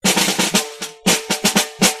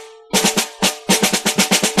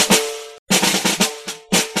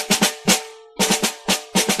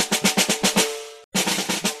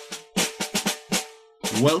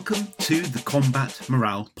Welcome to the Combat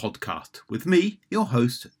Morale Podcast with me, your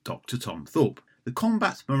host, Dr. Tom Thorpe. The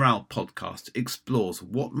Combat Morale Podcast explores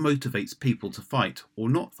what motivates people to fight or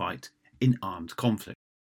not fight in armed conflict.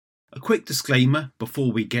 A quick disclaimer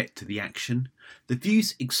before we get to the action. The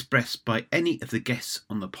views expressed by any of the guests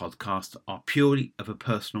on the podcast are purely of a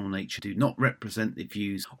personal nature, do not represent the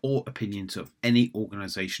views or opinions of any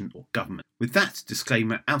organisation or government. With that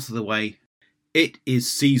disclaimer out of the way, it is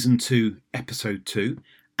Season 2, Episode 2,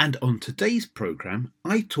 and on today's programme,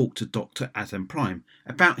 I talked to Dr. Adam Prime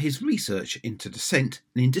about his research into dissent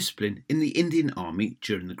and indiscipline in the Indian Army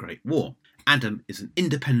during the Great War. Adam is an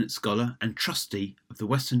independent scholar and trustee of the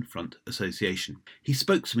Western Front Association. He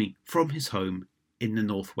spoke to me from his home in the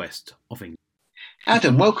northwest of England.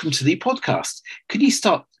 Adam, welcome to the podcast. Could you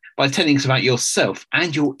start by telling us about yourself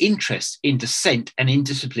and your interest in dissent and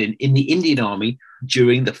indiscipline in the Indian Army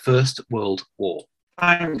during the First World War?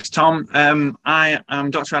 Thanks, Tom. I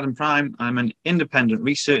am Dr. Adam Prime. I'm an independent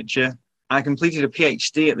researcher. I completed a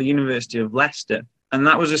PhD at the University of Leicester, and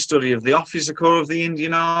that was a study of the Officer Corps of the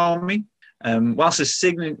Indian Army. Whilst a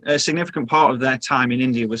significant part of their time in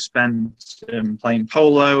India was spent playing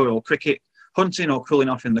polo or cricket, hunting or cooling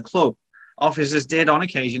off in the club, officers did on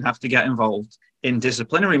occasion have to get involved in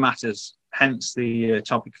disciplinary matters, hence the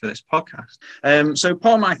topic for this podcast. So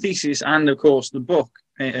part of my thesis and, of course, the book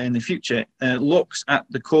in the future looks at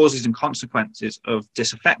the causes and consequences of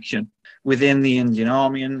disaffection within the Indian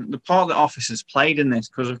Army and the part that officers played in this,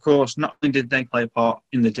 because, of course, not only did they play a part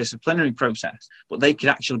in the disciplinary process, but they could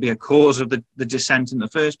actually be a cause of the dissent in the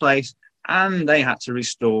first place, and they had to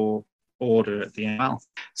restore order at the end.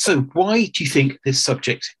 So why do you think this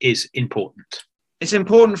subject is important? It's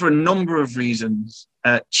important for a number of reasons.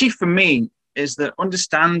 Chief for me is that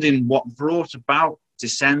understanding what brought about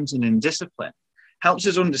dissent and indiscipline helps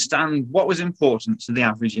us understand what was important to the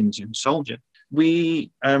average Indian soldier.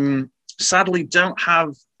 We sadly don't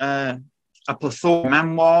have a plethora of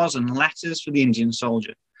memoirs and letters for the Indian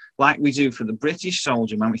soldier like we do for the British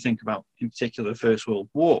soldier when we think about, in particular, the First World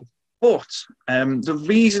War. But the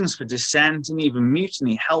reasons for dissent and even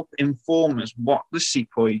mutiny help inform us what the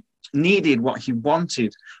sepoy needed, what he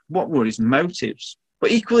wanted, what were his motives.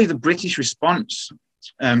 But equally, the British response,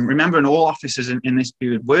 remembering all officers in this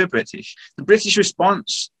period were British, the British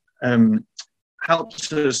response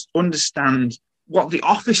helps us understand what the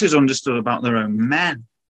officers understood about their own men,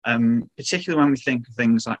 particularly when we think of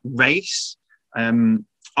things like race.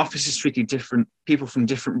 Officers treated different people from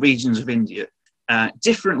different regions of India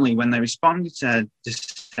differently when they responded to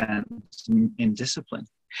dissent in discipline.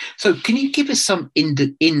 So can you give us some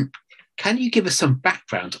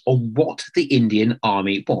background on what the Indian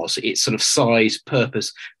Army was, its sort of size,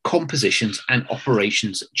 purpose, compositions and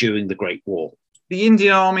operations during the Great War? The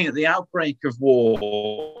Indian Army at the outbreak of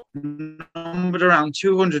war numbered around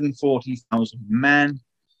 240,000 men.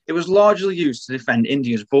 It was largely used to defend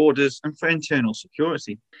India's borders and for internal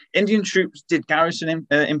security. Indian troops did garrison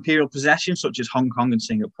imperial possessions such as Hong Kong and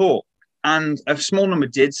Singapore, and a small number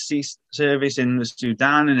did see service in the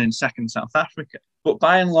Sudan and in Second South Africa. But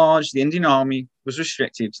by and large, the Indian Army was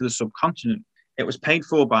restricted to the subcontinent. It was paid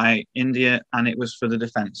for by India, and it was for the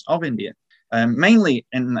defence of India, mainly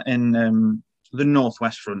in the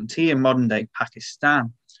northwest frontier, modern-day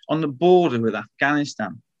Pakistan, on the border with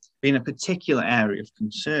Afghanistan, being a particular area of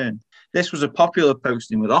concern. This was a popular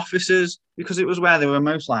posting with officers because it was where they were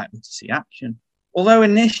most likely to see action. Although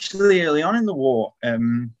initially, early on in the war,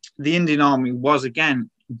 the Indian Army was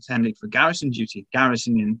again intended for garrison duty,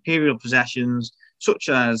 garrisoning imperial possessions such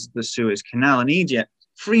as the Suez Canal in Egypt,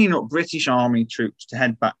 freeing up British Army troops to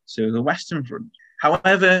head back to the Western Front.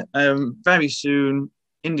 However, very soon,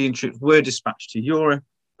 Indian troops were dispatched to Europe.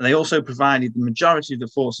 They also provided the majority of the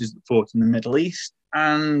forces that fought in the Middle East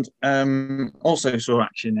and also saw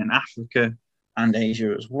action in Africa and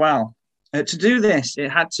Asia as well. To do this,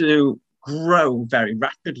 it had to grow very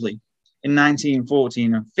rapidly. In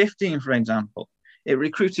 1914 and 15, for example, it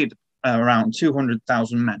recruited around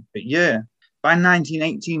 200,000 men per year. By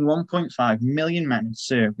 1918, 1.5 million men had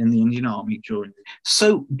served in the Indian Army during.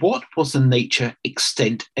 So what was the nature,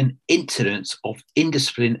 extent and incidence of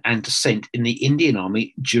indiscipline and dissent in the Indian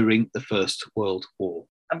Army during the First World War?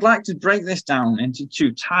 I'd like to break this down into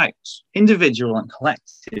two types, individual and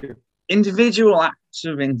collective. Individual acts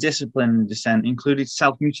of indiscipline and dissent included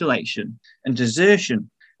self-mutilation and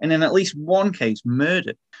desertion, and in at least one case,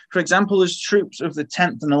 murder. For example, as troops of the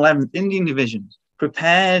 10th and 11th Indian Divisions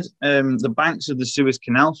prepared the banks of the Suez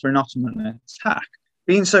Canal for an Ottoman attack,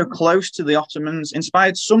 being so close to the Ottomans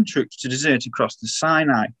inspired some troops to desert across the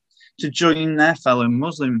Sinai to join their fellow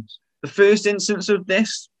Muslims. The first instance of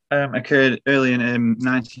this occurred early in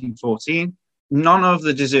 1914, none of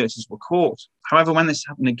the deserters were caught. However, when this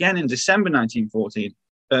happened again in December 1914,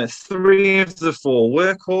 3 of the 4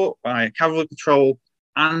 were caught by a cavalry patrol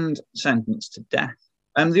and sentenced to death.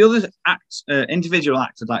 And the other individual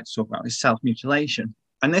act I'd like to talk about is self-mutilation.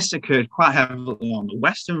 And this occurred quite heavily on the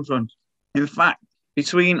Western Front. In fact,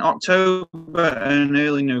 between October and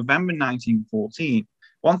early November 1914,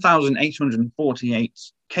 1,848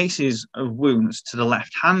 cases of wounds to the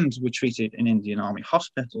left hand were treated in Indian Army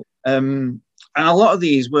Hospital. And a lot of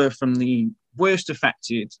these were from the worst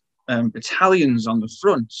affected battalions on the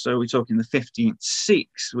front. So we're talking the 15th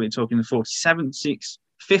Sikhs, we're talking the 47th Sikhs,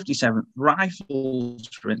 57th Rifles,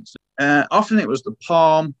 for instance. Often it was the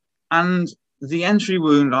palm, and the entry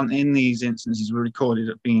wound in these instances were recorded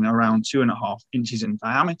at being around 2.5 inches in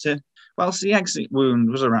diameter, whilst the exit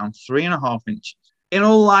wound was around 3.5 inches. In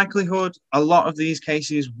all likelihood, a lot of these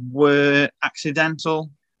cases were accidental.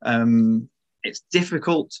 It's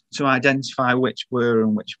difficult to identify which were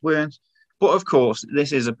and which weren't. But of course,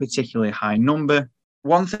 this is a particularly high number.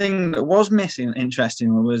 One thing that was missing,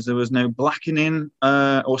 interestingly, was there was no blackening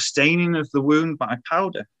or staining of the wound by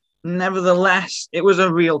powder. Nevertheless, it was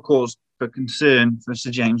a real cause for concern for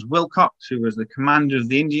Sir James Wilcox, who was the commander of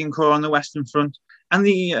the Indian Corps on the Western Front, and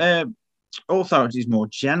the authorities more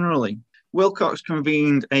generally. Wilcox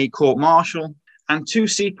convened a court-martial, and 2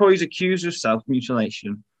 sepoys accused of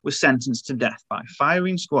self-mutilation were sentenced to death by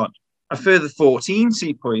firing squad. A further 14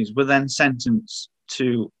 sepoys were then sentenced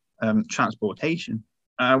to transportation.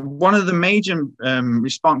 One of the major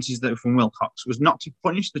responses from Wilcox was not to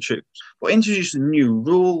punish the troops, but introduce a new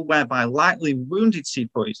rule whereby lightly wounded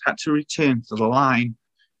sepoys had to return to the line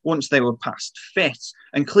once they were past fit,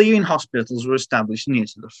 and clearing hospitals were established near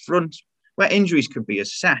to the front, where injuries could be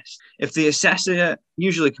assessed. If the assessor,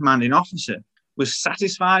 usually commanding officer, was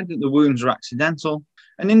satisfied that the wounds were accidental,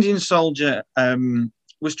 an Indian soldier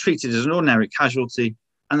was treated as an ordinary casualty,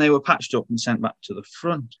 and they were patched up and sent back to the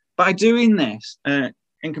front. By doing this,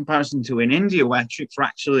 in comparison to in India, where troops were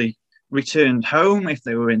actually returned home if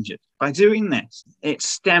they were injured, by doing this, it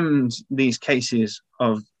stemmed these cases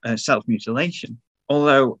of self-mutilation.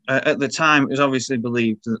 Although at the time, it was obviously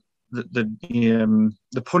believed that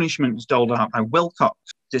the punishments doled out by Wilcox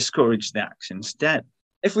discouraged the acts instead.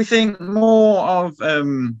 If we think more of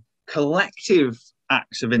collective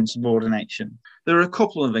acts of insubordination, there are a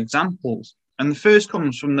couple of examples. And the first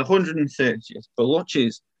comes from the 130th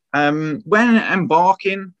Baluchis. When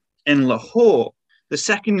embarking in Lahore, the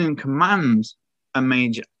second in command, a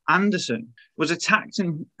Major Anderson, was attacked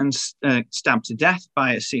and stabbed to death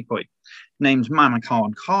by a sepoy named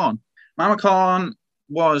Mamakan Khan. Mamakan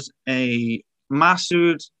was a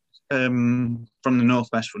Masood from the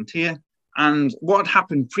northwest frontier. And what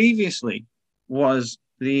happened previously was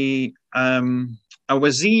a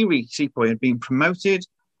Waziri sepoy had been promoted,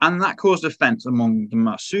 and that caused offence among the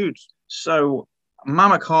Masoods. So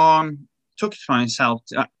Mama Khan took it upon himself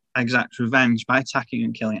to exact revenge by attacking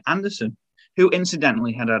and killing Anderson, who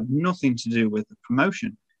incidentally had nothing to do with the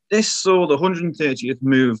promotion. This saw the 130th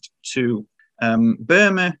moved to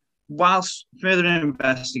Burma, whilst further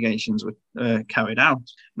investigations were carried out.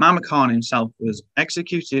 Mama Khan himself was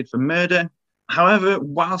executed for murder. However,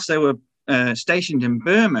 whilst they were stationed in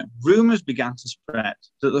Burma, rumours began to spread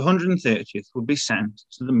that the 130th would be sent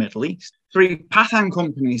to the Middle East. 3 Pathan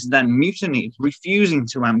companies then mutinied, refusing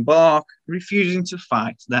to embark, refusing to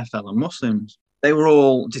fight their fellow Muslims. They were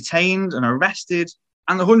all detained and arrested,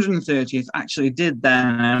 and the 130th actually did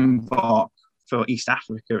then embark for East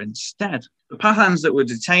Africa instead. The Pathans that were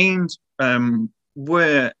detained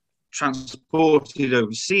were transported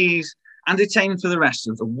overseas and detained for the rest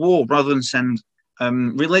of the war, rather than send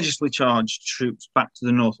religiously charged troops back to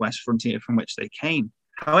the northwest frontier from which they came.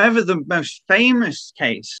 However, the most famous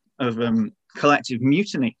case of collective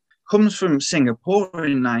mutiny comes from Singapore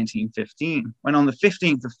in 1915, when on the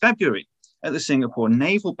 15th of February, at the Singapore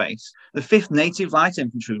Naval Base, the 5th Native Light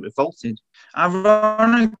Infantry revolted.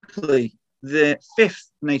 Ironically, the 5th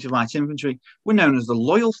Native Light Infantry were known as the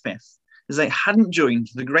Loyal 5th, as they hadn't joined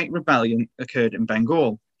the Great Rebellion occurred in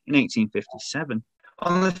Bengal in 1857.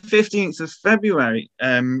 On the 15th of February,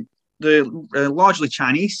 the largely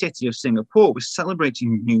Chinese city of Singapore was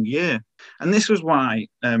celebrating New Year, and this was why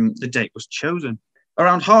the date was chosen.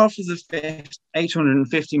 Around half of the 5th,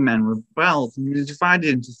 850 men rebelled and were divided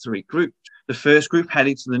into 3 groups. The first group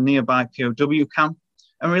headed to the nearby POW camp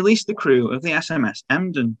and released the crew of the SMS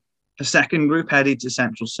Emden. The second group headed to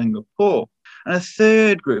central Singapore, and a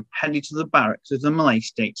third group headed to the barracks of the Malay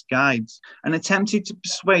States Guides and attempted to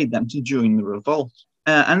persuade them to join the revolt.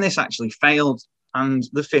 And this actually failed, and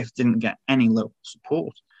the 5th didn't get any local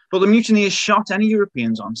support. But the mutineers shot any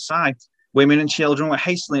Europeans on sight, Women and children were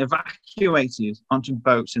hastily evacuated onto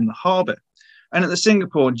boats in the harbour. And at the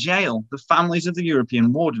Singapore jail, the families of the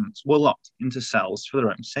European wardens were locked into cells for their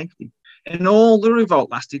own safety. In all, the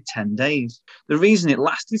revolt lasted 10 days. The reason it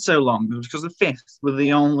lasted so long was because the 5th were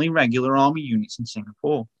the only regular army units in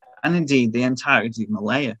Singapore, and indeed the entirety of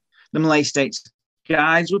Malaya. The Malay state's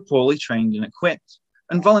guides were poorly trained and equipped,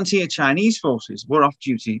 and volunteer Chinese forces were off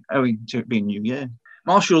duty owing to it being New Year.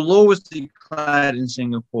 Martial law was declared in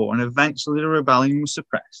Singapore, and eventually the rebellion was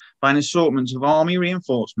suppressed by an assortment of army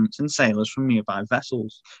reinforcements and sailors from nearby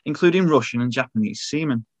vessels, including Russian and Japanese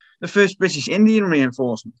seamen. The first British Indian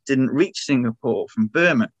reinforcements didn't reach Singapore from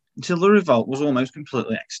Burma until the revolt was almost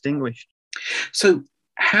completely extinguished. So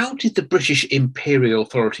how did the British imperial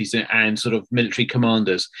authorities and sort of military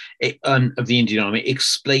commanders of the Indian Army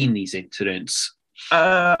explain these incidents?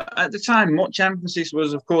 At the time, much emphasis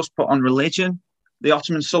was, of course, put on religion. The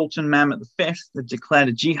Ottoman Sultan Mehmed V had declared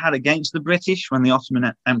a jihad against the British when the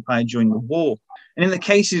Ottoman Empire joined the war. And in the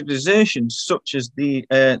cases of desertions, such as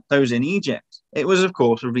those in Egypt, it was, of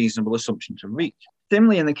course, a reasonable assumption to reach.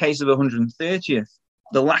 Similarly, in the case of the 130th,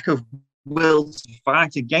 the lack of will to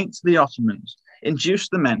fight against the Ottomans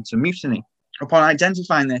induced the men to mutiny. Upon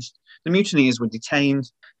identifying this, the mutineers were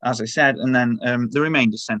detained, as I said, and then the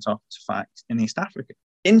remainder sent off to fight in East Africa.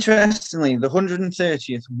 Interestingly, the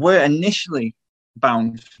 130th were initially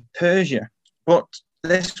bound for Persia, but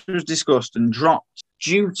this was discussed and dropped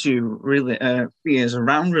due to fears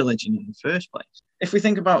around religion in the first place. If we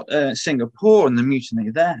think about Singapore and the mutiny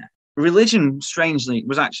there, religion, strangely,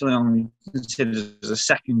 was actually only considered as a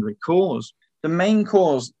secondary cause. The main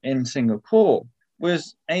cause in Singapore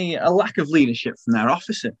was a lack of leadership from their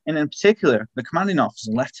officer, and in particular, the commanding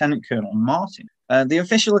officer, Lieutenant Colonel Martin. The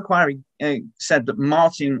official inquiry said that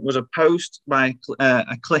Martin was opposed by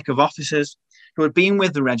a clique of officers who had been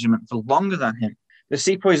with the regiment for longer than him. The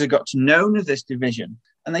sepoys had got to know of this division,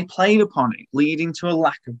 and they played upon it, leading to a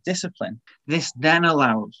lack of discipline. This then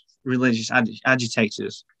allowed religious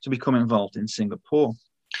agitators to become involved in Singapore.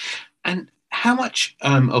 And how much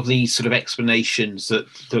of these sort of explanations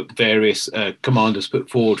that various commanders put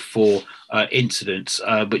forward for incidents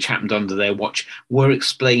which happened under their watch were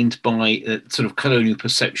explained by sort of colonial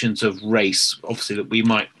perceptions of race, obviously that we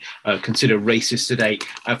might consider racist today?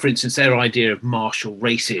 For instance, their idea of martial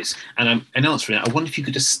races. And in answering that, I wonder if you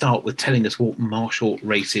could just start with telling us what martial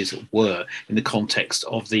races were in the context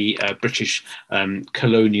of the British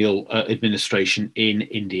colonial administration in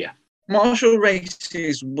India. Martial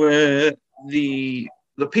races were the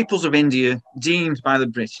peoples of India deemed by the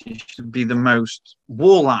British to be the most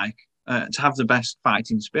warlike, to have the best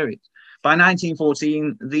fighting spirit. By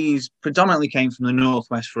 1914, these predominantly came from the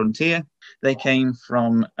northwest frontier. They came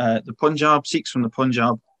from the Punjab, Sikhs from the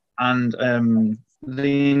Punjab, and the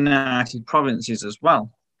United Provinces as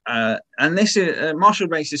well. And this martial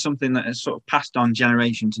race is something that has sort of passed on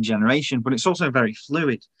generation to generation, but it's also very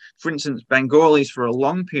fluid. For instance, Bengalis for a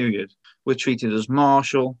long period were treated as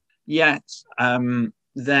martial, yet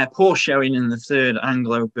their poor showing in the Third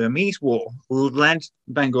Anglo-Burmese War led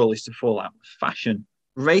Bengalis to fall out of fashion.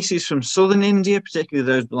 Races from southern India, particularly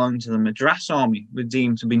those belonging to the Madras Army, were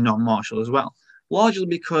deemed to be non-martial as well, largely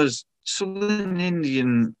because southern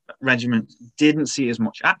Indian regiments didn't see as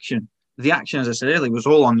much action. The action, as I said earlier, was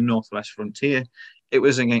all on the northwest frontier. It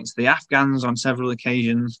was against the Afghans on several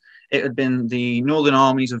occasions. It had been the northern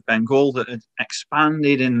armies of Bengal that had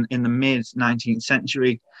expanded in the mid-19th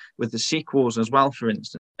century with the Sikh Wars as well, for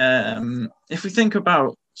instance. If we think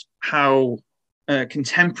about how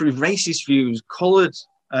contemporary racist views coloured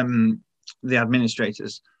the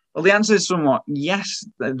administrators, well, the answer is somewhat yes,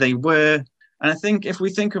 they were. And I think if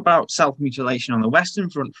we think about self-mutilation on the Western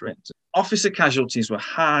Front, for instance, officer casualties were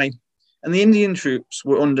high, and the Indian troops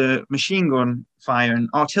were under machine gun fire and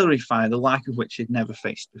artillery fire, the like of which they'd never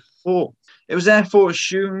faced before. It was therefore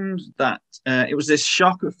assumed that it was this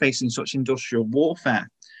shock of facing such industrial warfare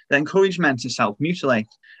that encouraged men to self-mutilate,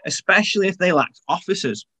 especially if they lacked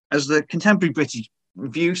officers, as the contemporary British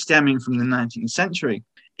view stemming from the 19th century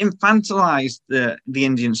infantilized the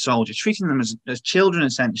Indian soldier, treating them as children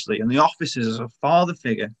essentially, and the officers as a father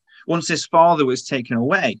figure. Once this father was taken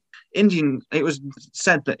away, it was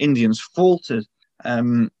said that Indians faltered.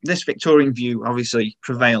 This Victorian view obviously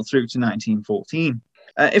prevailed through to 1914.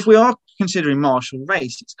 If we are considering martial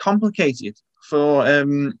race, it's complicated for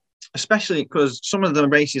especially because some of the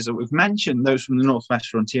races that we've mentioned, those from the northwest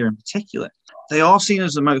frontier in particular, they are seen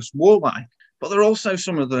as the most warlike, but they're also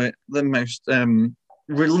some of the most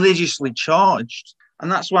religiously charged.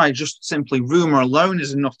 And that's why just simply rumour alone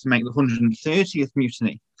is enough to make the 130th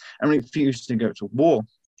mutiny and refuse to go to war.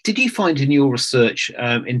 Did you find in your research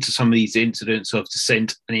into some of these incidents of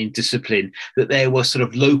dissent and indiscipline that there were sort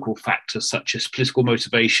of local factors such as political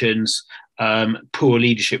motivations, poor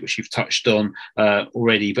leadership, which you've touched on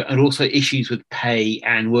already, and also issues with pay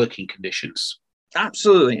and working conditions?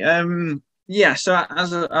 Absolutely. Yeah, so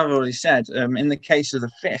as I've already said, in the case of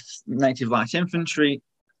the 5th Native Light Infantry,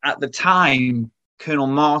 at the time, Colonel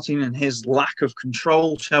Martin and his lack of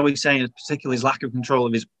control, shall we say, particularly his lack of control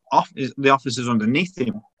of the officers underneath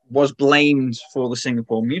him, was blamed for the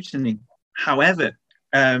Singapore mutiny. However,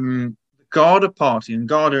 the Garda Party, and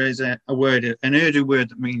Garda is an Urdu word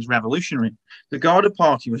that means revolutionary. The Garda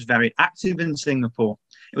Party was very active in Singapore.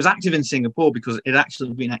 It was active in Singapore because it had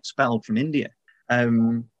actually been expelled from India.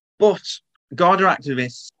 But Garda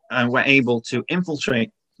activists were able to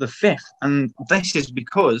infiltrate the 5th, and this is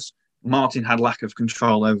because Martin had lack of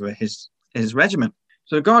control over his regiment.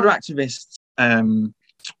 So the Garda activists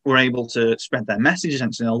were able to spread their messages,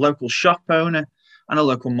 and a local shop owner and a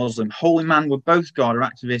local Muslim holy man were both Garda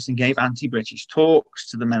activists and gave anti-British talks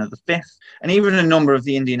to the men of the 5th. And even a number of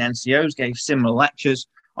the Indian NCOs gave similar lectures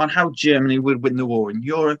on how Germany would win the war in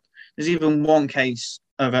Europe. There's even one case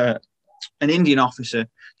of an Indian officer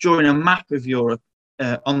drawing a map of Europe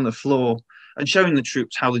on the floor and showing the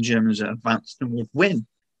troops how the Germans advanced and would win.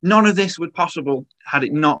 None of this would be possible had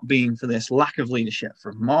it not been for this lack of leadership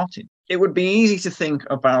from Martin. It would be easy to think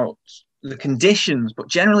about the conditions, but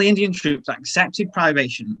generally Indian troops accepted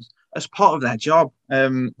privations as part of their job.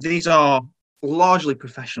 These are largely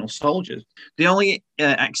professional soldiers. The only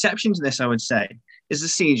exception to this, I would say, is the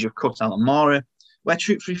siege of Kut al-Amara, where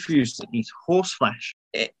troops refused to eat horseflesh.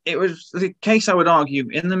 It was the case, I would argue,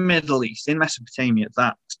 in the Middle East, in Mesopotamia,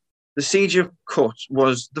 that the siege of Kut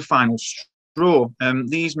was the final straw.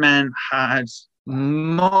 These men had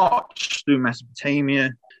marched through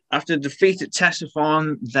Mesopotamia. After defeat at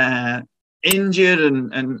Ctesiphon, their injured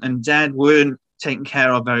and dead weren't taken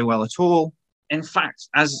care of very well at all. In fact,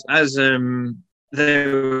 as they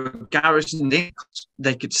were garrisoned in,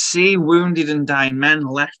 they could see wounded and dying men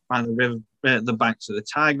left by the river, the banks of the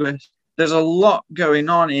Tigris. There's a lot going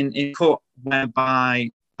on in Kut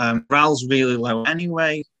whereby morale's really low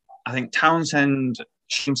anyway. I think Townsend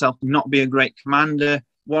himself not be a great commander,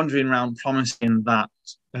 wandering around promising that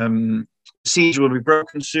siege would be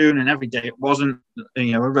broken soon, and every day it wasn't,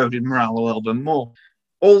 eroded morale a little bit more.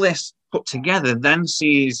 All this put together then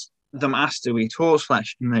sees them asked to eat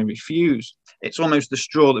horseflesh, and they refuse. It's almost the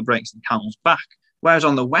straw that breaks the camel's back. Whereas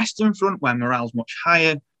on the Western Front, where morale's much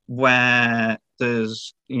higher, where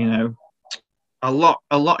there's, a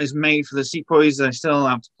lot is made for the sepoys, they're still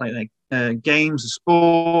allowed to play their games, the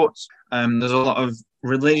sports. There's a lot of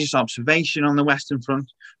religious observation on the Western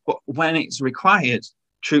Front, but when it's required,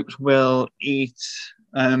 troops will eat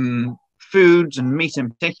foods and meat in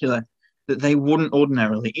particular that they wouldn't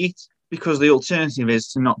ordinarily eat, because the alternative is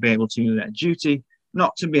to not be able to do their duty,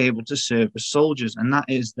 not to be able to serve as soldiers, and that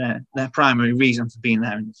is their primary reason for being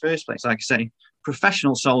there in the first place. Like I say,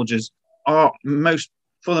 professional soldiers are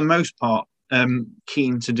for the most part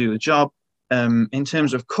keen to do the job. In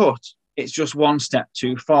terms of Kut, it's just one step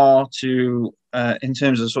too far in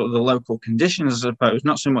terms of sort of the local conditions, I suppose.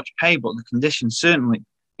 Not so much pay, but the conditions certainly.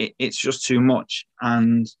 It's just too much.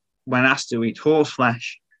 And when asked to eat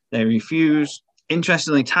horseflesh, they refuse.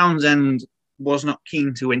 Interestingly, Townsend was not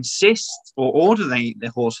keen to insist or order they eat the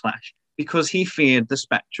horseflesh because he feared the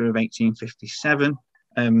spectre of 1857.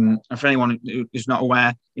 And for anyone who's not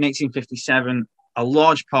aware, in 1857, a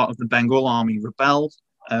large part of the Bengal army rebelled.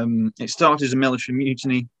 It started as a military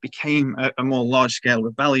mutiny, became a more large-scale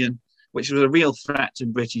rebellion, which was a real threat to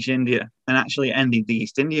British India and actually ended the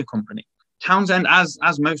East India Company. Townsend, as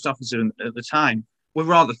most officers at the time, were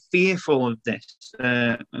rather fearful of this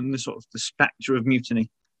and the sort of the spectre of mutiny,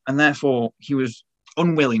 and therefore he was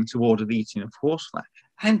unwilling to order the eating of horseflesh.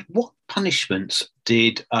 And what punishments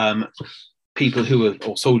did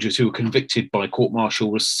soldiers who were convicted by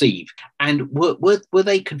court-martial receive? And were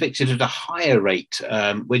they convicted at a higher rate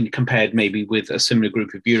when compared maybe with a similar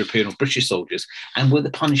group of European or British soldiers? And were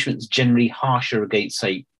the punishments generally harsher against,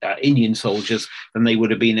 say, Indian soldiers than they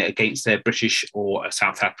would have been against their British or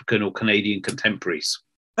South African or Canadian contemporaries?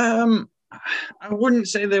 I wouldn't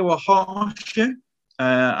say they were harsher.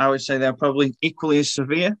 I would say they're probably equally as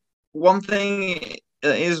severe. One thing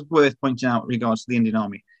that is worth pointing out in regards to the Indian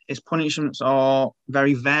Army is punishments are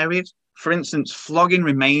very varied. For instance, flogging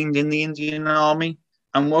remained in the Indian Army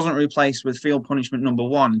and wasn't replaced with field punishment number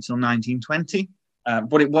 1 until 1920,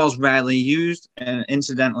 but it was rarely used.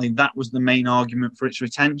 Incidentally, that was the main argument for its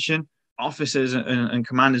retention. Officers and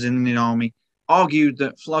commanders in the Indian Army argued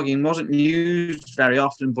that flogging wasn't used very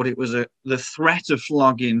often, but it was the threat of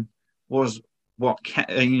flogging was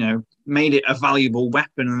made it a valuable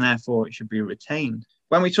weapon, and therefore it should be retained.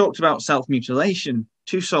 When we talked about self-mutilation,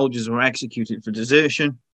 2 soldiers were executed for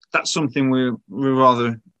desertion. That's something we're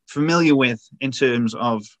rather familiar with in terms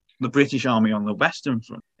of the British Army on the Western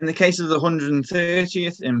Front. In the case of the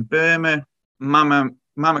 130th in Burma,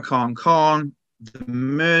 Mamakan Khan, the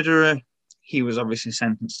murderer, he was obviously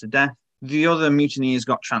sentenced to death. The other mutineers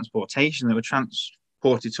got transportation. They were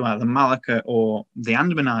transported to either Malacca or the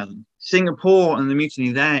Andaman Island. Singapore and the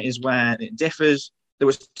mutiny there is where it differs. There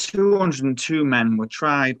was 202 men were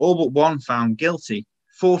tried, all but one found guilty.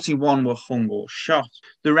 41 were hung or shot.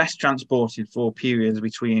 The rest transported for periods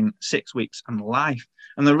between 6 weeks and life.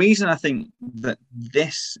 And the reason I think that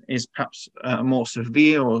this is perhaps a more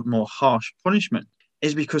severe or more harsh punishment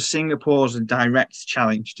is because Singapore is a direct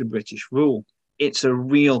challenge to British rule. It's a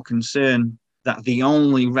real concern that the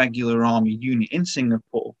only regular army unit in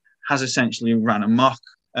Singapore has essentially ran amok,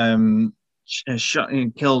 shot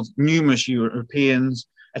and killed numerous Europeans,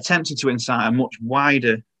 attempted to incite a much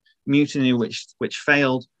wider mutiny, which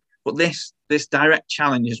failed. But this direct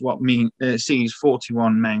challenge is what sees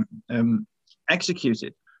 41 men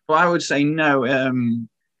executed. But I would say no.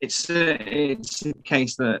 It's a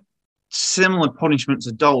case that similar punishments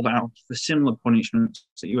are doled out for similar punishments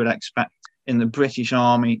that you would expect in the British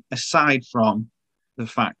Army, aside from the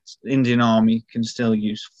fact the Indian Army can still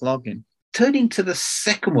use flogging. Turning to the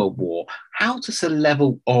Second World War, how does the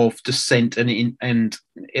level of dissent and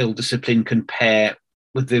ill discipline compare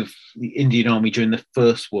with the Indian Army during the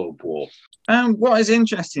First World War? What is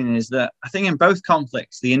interesting is that I think in both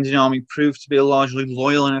conflicts, the Indian Army proved to be a largely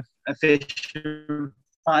loyal and efficient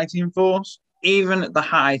fighting force. Even at the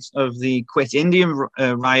height of the Quit India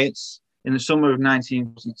riots in the summer of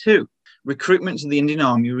 1942, recruitment to the Indian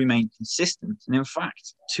Army remained consistent. And in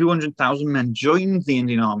fact, 200,000 men joined the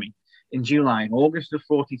Indian Army in July and August of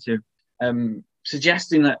 42,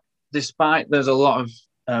 suggesting that despite there's a lot of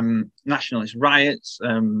nationalist riots,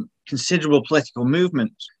 considerable political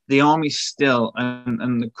movements, the army still,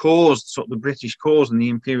 and the cause, sort of the British cause and the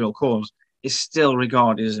imperial cause, is still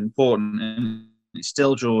regarded as important, and it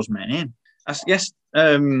still draws men in. I guess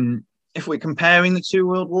if we're comparing the 2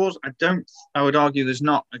 world wars, I would argue there's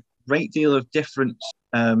not a great deal of difference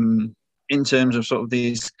in terms of sort of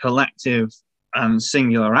these collective and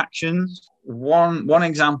singular actions. One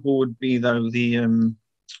example would be, though, the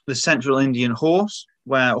Central Indian Horse,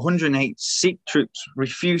 where 108 Sikh troops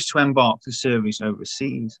refused to embark for service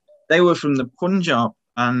overseas. They were from the Punjab,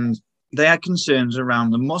 and they had concerns around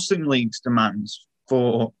the Muslim League's demands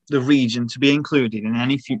for the region to be included in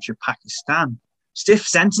any future Pakistan. Stiff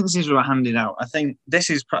sentences were handed out. I think this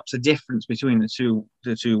is perhaps a difference between the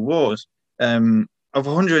two wars. Of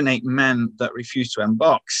 108 men that refused to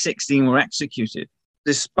embark, 16 were executed,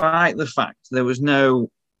 despite the fact there was no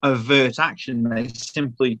overt action. They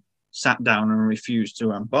simply sat down and refused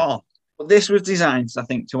to embark. But this was designed, I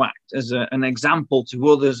think, to act as an example to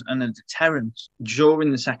others and a deterrent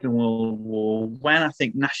during the Second World War, when I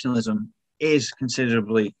think nationalism is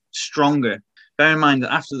considerably stronger. Bear in mind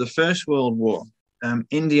that after the First World War,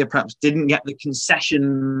 India perhaps didn't get the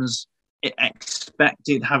concessions it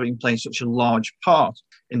expected, having played such a large part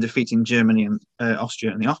in defeating Germany and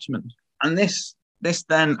Austria and the Ottomans. And this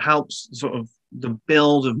then helps sort of the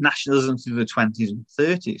build of nationalism through the 20s and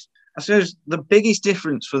 30s. I suppose the biggest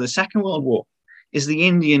difference for the Second World War is the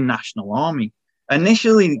Indian National Army.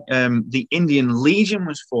 Initially, the Indian Legion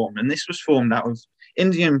was formed, and this was formed out of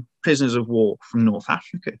Indian prisoners of war from North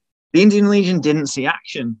Africa. The Indian Legion didn't see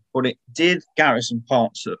action, but it did garrison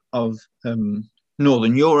parts of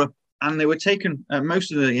Northern Europe, and they were taken,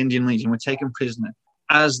 most of the Indian Legion were taken prisoner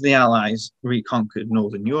as the Allies reconquered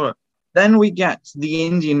Northern Europe. Then we get the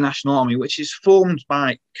Indian National Army, which is formed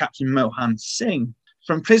by Captain Mohan Singh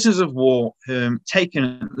from prisoners of war taken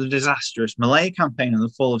at the disastrous Malay campaign in the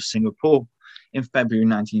fall of Singapore in February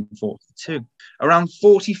 1942. Around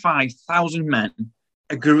 45,000 men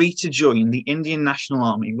agreed to join the Indian National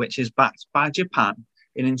Army, which is backed by Japan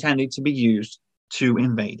and intended to be used to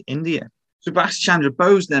invade India. Subhash Chandra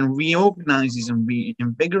Bose then reorganizes and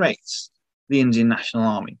reinvigorates the Indian National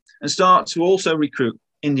Army and starts to also recruit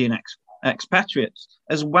Indian expatriates,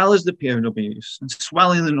 as well as the POWs, and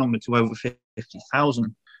swelling the number to over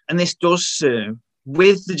 50,000. And this does serve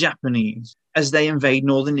with the Japanese as they invade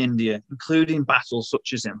northern India, including battles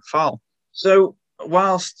such as Imphal. So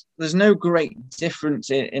whilst there's no great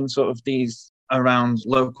difference in sort of these around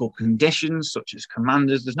local conditions, such as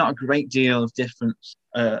commanders, there's not a great deal of difference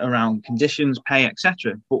around conditions, pay,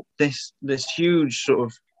 etc. But this huge sort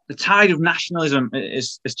of, the tide of nationalism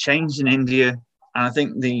has changed in India And I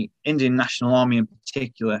think the Indian National Army in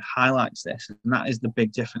particular highlights this, and that is the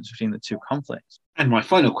big difference between the two conflicts. And my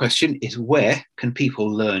final question is, where can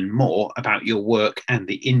people learn more about your work and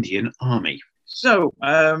the Indian Army? So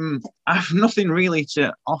I have nothing really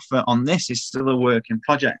to offer on this. It's still a working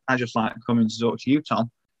project. I just like coming to talk to you,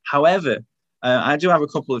 Tom. However, I do have a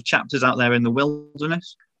couple of chapters out there in the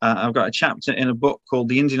wilderness. I've got a chapter in a book called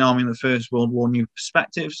The Indian Army in the First World War, New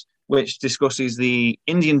Perspectives, which discusses the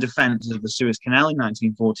Indian defence of the Suez Canal in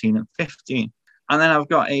 1914 and 15. And then I've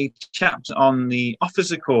got a chapter on the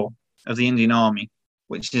Officer Corps of the Indian Army,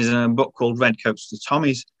 which is a book called Redcoats to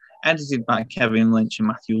Tommies, edited by Kevin Lynch and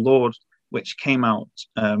Matthew Lord, which came out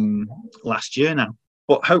last year now.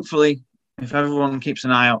 But hopefully, if everyone keeps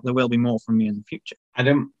an eye out, there will be more from me in the future.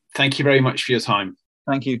 Adam, thank you very much for your time.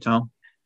 Thank you, Tom.